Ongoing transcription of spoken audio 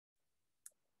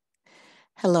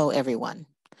Hello, everyone.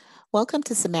 Welcome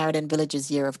to Samaritan Village's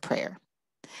Year of Prayer.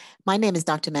 My name is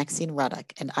Dr. Maxine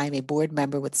Ruddock, and I am a board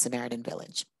member with Samaritan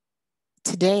Village.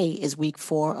 Today is week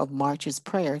 4 of March's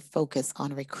prayer focus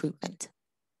on recruitment.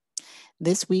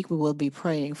 This week, we will be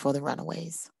praying for the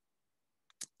runaways.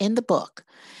 In the book,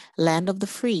 Land of the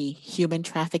Free, Human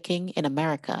Trafficking in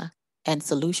America and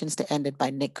Solutions to End It by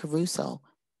Nick Caruso,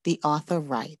 the author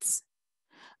writes,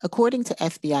 according to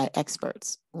FBI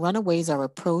experts, runaways are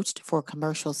approached for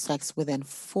commercial sex within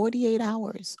 48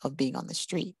 hours of being on the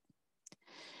street.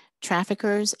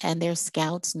 Traffickers and their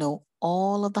scouts know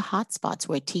all of the hotspots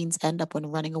where teens end up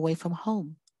when running away from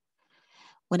home.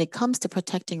 When it comes to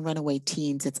protecting runaway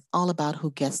teens, it's all about who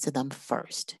gets to them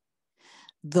first.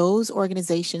 Those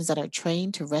organizations that are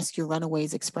trained to rescue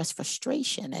runaways express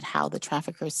frustration at how the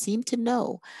traffickers seem to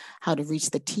know how to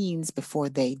reach the teens before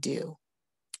they do.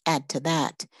 Add to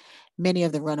that, many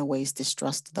of the runaways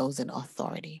distrust those in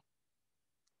authority.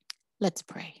 Let's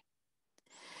pray.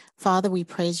 Father, we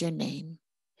praise your name.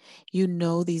 You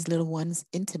know these little ones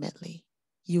intimately.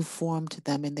 You formed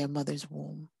them in their mother's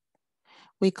womb.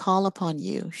 We call upon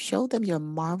you. Show them your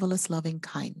marvelous loving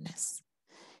kindness.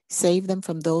 Save them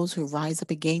from those who rise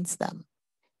up against them,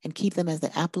 and keep them as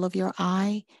the apple of your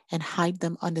eye, and hide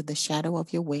them under the shadow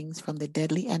of your wings from the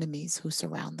deadly enemies who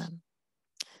surround them.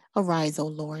 Arise, O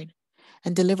Lord,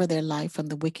 and deliver their life from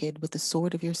the wicked with the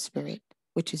sword of your Spirit,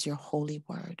 which is your holy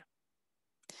word.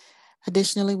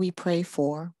 Additionally, we pray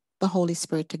for the Holy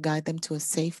Spirit to guide them to a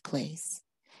safe place.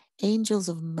 Angels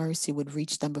of mercy would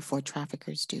reach them before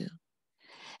traffickers do.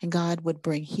 And God would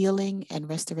bring healing and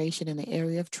restoration in the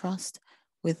area of trust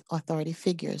with authority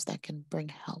figures that can bring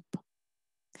help.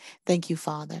 Thank you,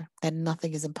 Father, that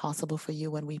nothing is impossible for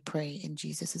you when we pray in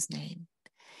Jesus' name.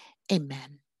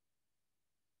 Amen.